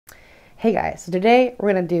Hey guys, so today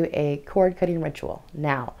we're going to do a cord cutting ritual.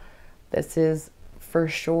 Now, this is for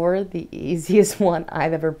sure the easiest one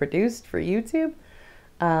I've ever produced for YouTube.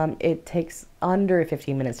 It takes under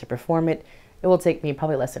 15 minutes to perform it. It will take me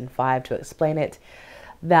probably less than 5 to explain it.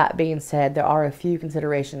 That being said, there are a few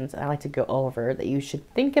considerations I like to go over that you should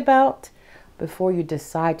think about before you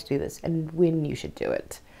decide to do this and when you should do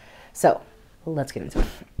it. So, let's get into it.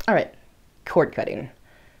 All right, cord cutting.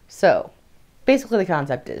 So, basically the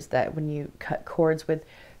concept is that when you cut cords with,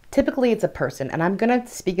 typically it's a person, and I'm going to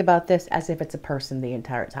speak about this as if it's a person the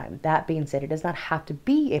entire time. That being said, it does not have to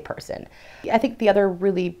be a person. I think the other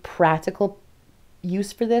really practical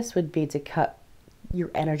use for this would be to cut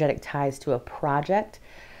your energetic ties to a project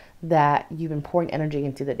that you've been pouring energy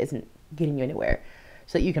into that isn't getting you anywhere,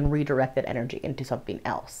 so that you can redirect that energy into something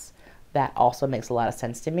else. That also makes a lot of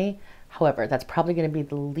sense to me. However, that's probably going to be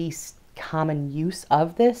the least common use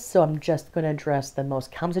of this, so I'm just going to address the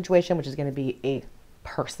most common situation, which is going to be a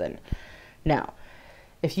person. Now,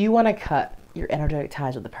 if you want to cut your energetic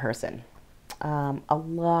ties with a person, I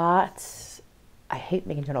hate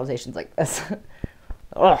making generalizations like this.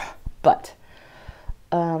 But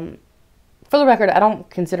for the record, I don't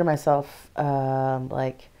consider myself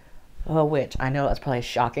like a witch. I know that's probably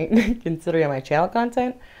shocking considering my channel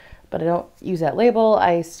content, but I don't use that label.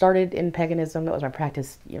 I started in paganism. That was my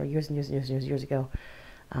practice, years and years ago.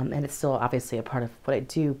 And it's still obviously a part of what I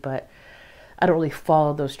do, but I don't really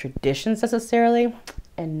follow those traditions necessarily.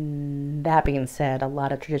 And that being said, a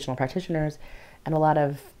lot of traditional practitioners and a lot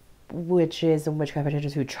of witches and witchcraft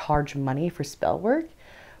practitioners who charge money for spell work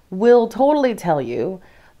will totally tell you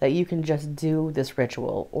that you can just do this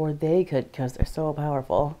ritual, or they could, because they're so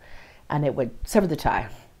powerful, and it would sever the tie.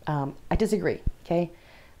 I disagree, okay?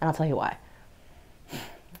 And I'll tell you why.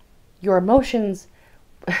 Your emotions,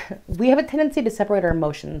 we have a tendency to separate our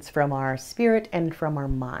emotions from our spirit and from our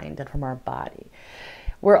mind and from our body.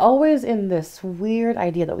 We're always in this weird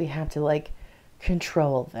idea that we have to like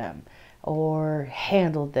control them or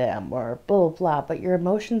handle them or blah, blah, blah. But your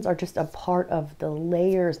emotions are just a part of the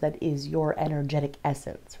layers that is your energetic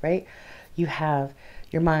essence, right? You have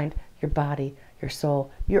your mind, your body, your soul.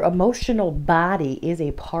 Your emotional body is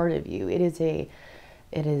a part of you.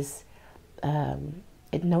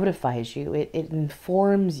 It notifies you, it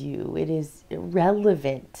informs you, it is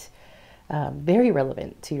relevant, very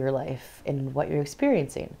relevant to your life and what you're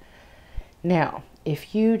experiencing. Now,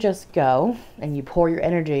 if you just go and you pour your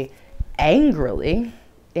energy angrily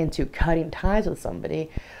into cutting ties with somebody,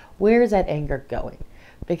 where is that anger going?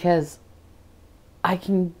 Because I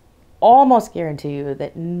can almost guarantee you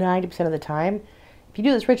that 90% of the time, if you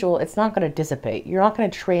do this ritual, it's not going to dissipate. You're not going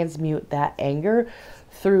to transmute that anger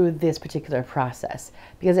through this particular process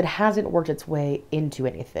because it hasn't worked its way into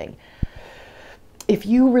anything. If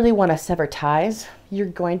you really want to sever ties, you're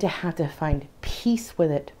going to have to find peace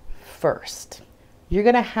with it first. You're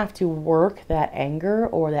going to have to work that anger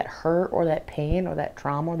or that hurt or that pain or that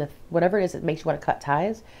trauma or whatever it is that makes you want to cut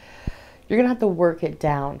ties. You're going to have to work it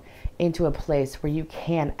down into a place where you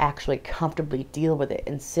can actually comfortably deal with it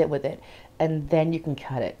and sit with it, and then you can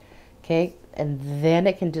cut it, okay? And then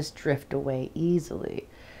it can just drift away easily.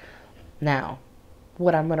 Now,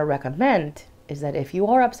 what I'm going to recommend is that if you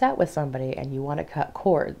are upset with somebody and you want to cut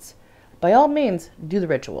cords, by all means, do the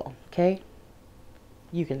ritual, okay?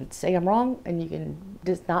 You can say I'm wrong and you can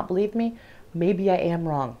just not believe me. Maybe I am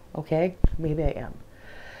wrong, okay? Maybe I am.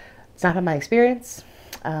 It's not been my experience.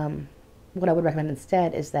 What I would recommend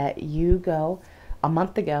instead is that you go, a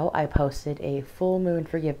month ago, I posted a full moon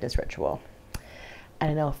forgiveness ritual.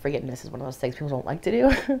 And I know forgiveness is one of those things people don't like to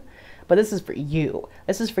do, but this is for you.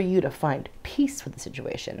 This is for you to find peace with the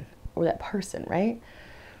situation or that person, right?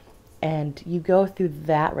 And you go through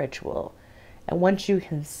that ritual. And once you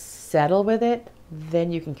can settle with it,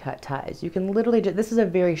 then you can cut ties. You can literally, this is a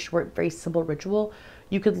very short, very simple ritual.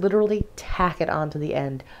 You could literally tack it on to the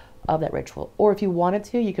end of that ritual. Or if you wanted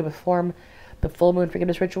to, you could perform the full moon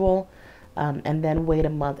forgiveness ritual and then wait a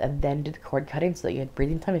month and then do the cord cutting so that you had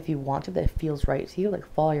breathing time if you want to, that it feels right to you, like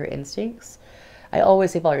follow your instincts. I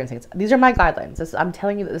always say follow your instincts. These are my guidelines. I'm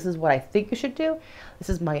telling you that this is what I think you should do. This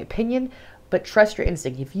is my opinion, but trust your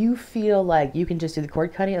instinct. If you feel like you can just do the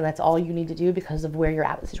cord cutting and that's all you need to do because of where you're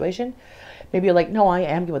at with the situation, maybe you're like, no, I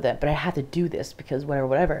am good with it, but I have to do this because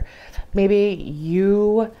whatever. Maybe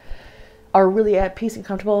you are really at peace and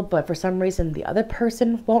comfortable, but for some reason the other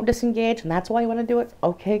person won't disengage and that's why you want to do it.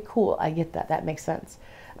 Okay, cool. I get that. That makes sense.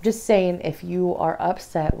 I'm just saying, if you are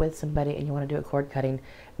upset with somebody and you want to do a cord cutting,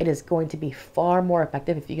 it is going to be far more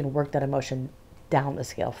effective if you can work that emotion down the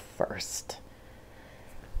scale first.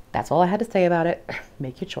 That's all I had to say about it.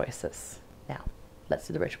 Make your choices. Now, let's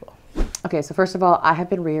do the ritual. Okay, so first of all, I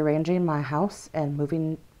have been rearranging my house and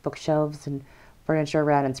moving bookshelves and furniture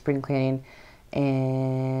around and spring cleaning.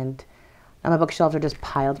 And now my bookshelves are just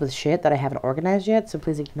piled with shit that I haven't organized yet, so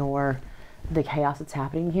please ignore the chaos that's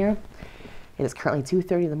happening here. It is currently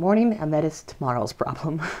 2:30 in the morning, and that is tomorrow's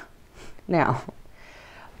problem. Now,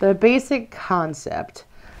 the basic concept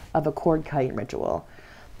of a cord cutting ritual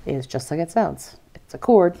is just like it sounds. It's a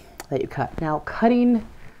cord that you cut. Now, cutting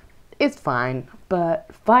is fine, but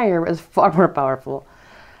fire is far more powerful.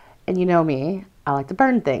 And you know me, I like to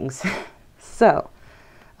burn things. So,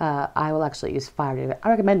 I will actually use fire. I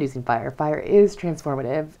recommend using fire. Fire is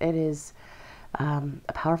transformative. It is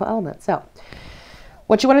a powerful element. So,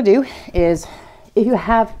 what you want to do is,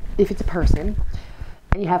 if it's a person,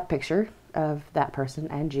 and you have a picture of that person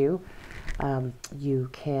and you, you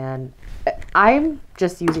can, I'm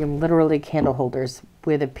just using literally candle holders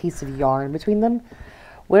with a piece of yarn between them.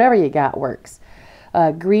 Whatever you got works.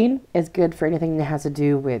 Green is good for anything that has to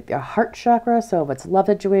do with your heart chakra. So if it's a love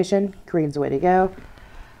situation, green's the way to go.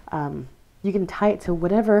 You can tie it to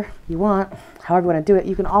whatever you want, however you want to do it.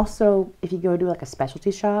 You can also, if you go to like a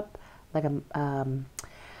specialty shop, like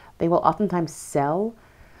they will oftentimes sell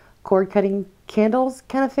cord cutting candles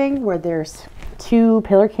kind of thing, where there's 2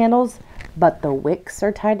 pillar candles, but the wicks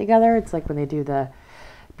are tied together. It's like when they do the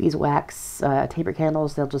beeswax taper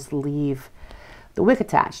candles, they'll just leave the wick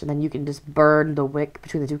attached, and then you can just burn the wick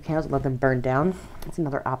between the 2 candles and let them burn down. That's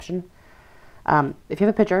another option. If you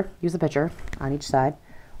have a pitcher, use the pitcher on each side,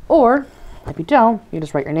 or if you don't, you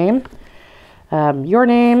just write your name. Your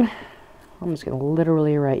name, I'm just going to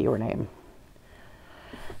literally write your name,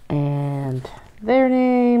 and their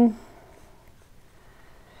name.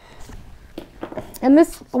 And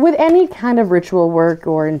this, with any kind of ritual work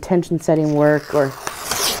or intention setting work or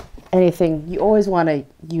anything, you always want to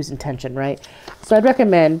use intention, right? So I'd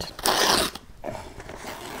recommend,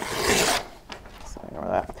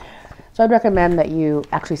 that you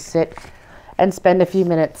actually sit and spend a few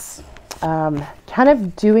minutes kind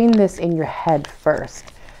of doing this in your head first.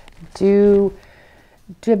 Do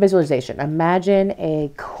a visualization. Imagine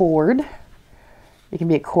a cord. It can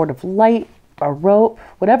be a cord of light, a rope,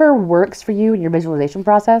 whatever works for you in your visualization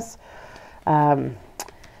process.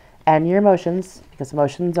 And your emotions, because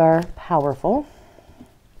emotions are powerful.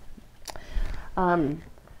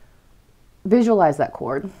 Visualize that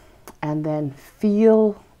cord and then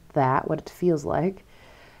feel that, what it feels like,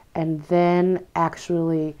 and then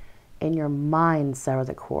actually in your mind sever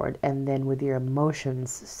the cord, and then with your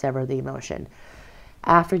emotions sever the emotion.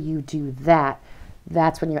 After you do that,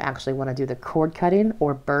 that's when you actually want to do the cord cutting,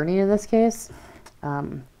 or burning in this case.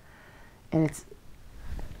 And it's,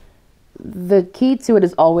 the key to it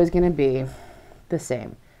is always going to be the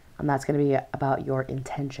same, and that's going to be about your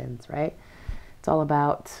intentions, right? It's all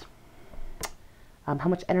about how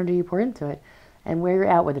much energy you pour into it and where you're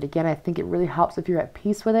at with it. Again, I think it really helps if you're at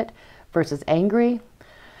peace with it versus angry.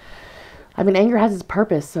 I mean, anger has its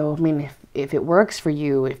purpose. So, I mean, if it works for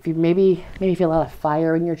you, if you maybe feel a lot of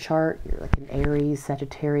fire in your chart, you're like an Aries,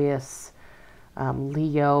 Sagittarius,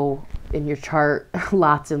 Leo in your chart,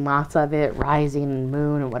 lots and lots of it, rising and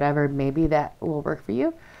moon and whatever, maybe that will work for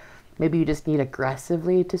you. Maybe you just need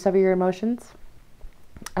aggressively to sever your emotions.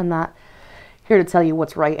 I'm not here to tell you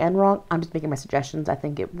what's right and wrong. I'm just making my suggestions. I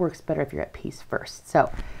think it works better if you're at peace first. So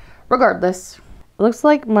regardless, it looks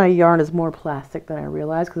like my yarn is more plastic than I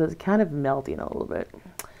realized because it's kind of melting a little bit.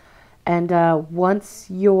 And once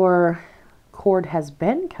your cord has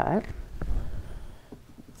been cut,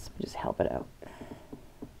 let's just help it out.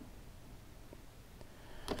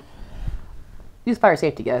 Use fire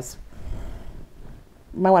safety, guys.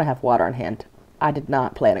 You might want to have water on hand. I did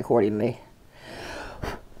not plan accordingly.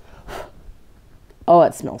 Oh,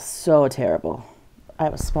 it smells so terrible. I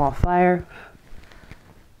have a small fire.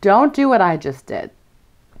 Don't do what I just did.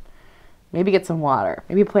 Maybe get some water.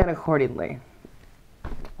 Maybe plan accordingly.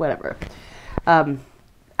 Whatever.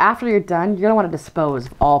 After you're done, you're going to want to dispose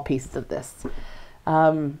of all pieces of this.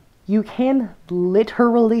 You can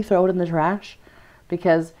literally throw it in the trash,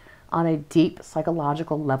 because on a deep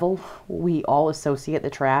psychological level, we all associate the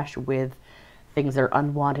trash with things that are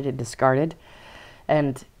unwanted and discarded.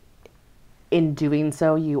 And in doing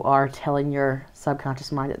so, you are telling your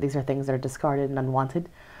subconscious mind that these are things that are discarded and unwanted.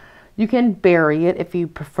 You can bury it if you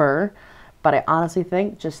prefer, but I honestly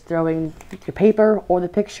think just throwing your paper or the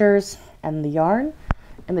pictures and the yarn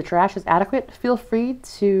in the trash is adequate. Feel free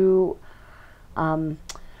to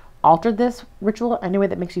alter this ritual any way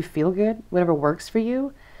that makes you feel good, whatever works for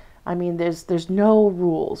you. I mean, there's no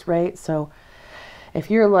rules, right? So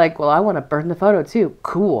if you're like, well, I want to burn the photo too,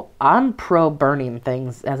 cool. I'm pro burning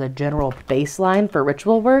things as a general baseline for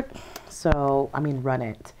ritual work. So, I mean, run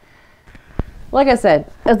it. Like I said,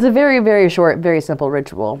 it's a very, very short, very simple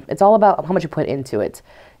ritual. It's all about how much you put into it.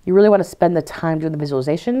 You really want to spend the time doing the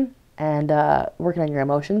visualization and working on your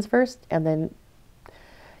emotions first, and then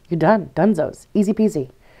you're done. Dunzos. Easy peasy.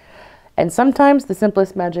 And sometimes the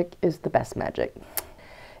simplest magic is the best magic.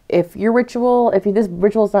 If this ritual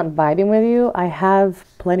is not vibing with you, I have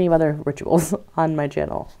plenty of other rituals on my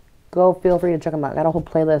channel. Go feel free to check them out. I got a whole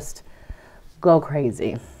playlist. Go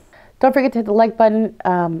crazy. Don't forget to hit the like button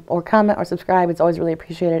or comment or subscribe. It's always really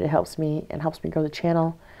appreciated. It helps me and helps me grow the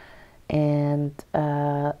channel. And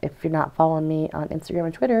if you're not following me on Instagram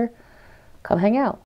and Twitter, come hang out.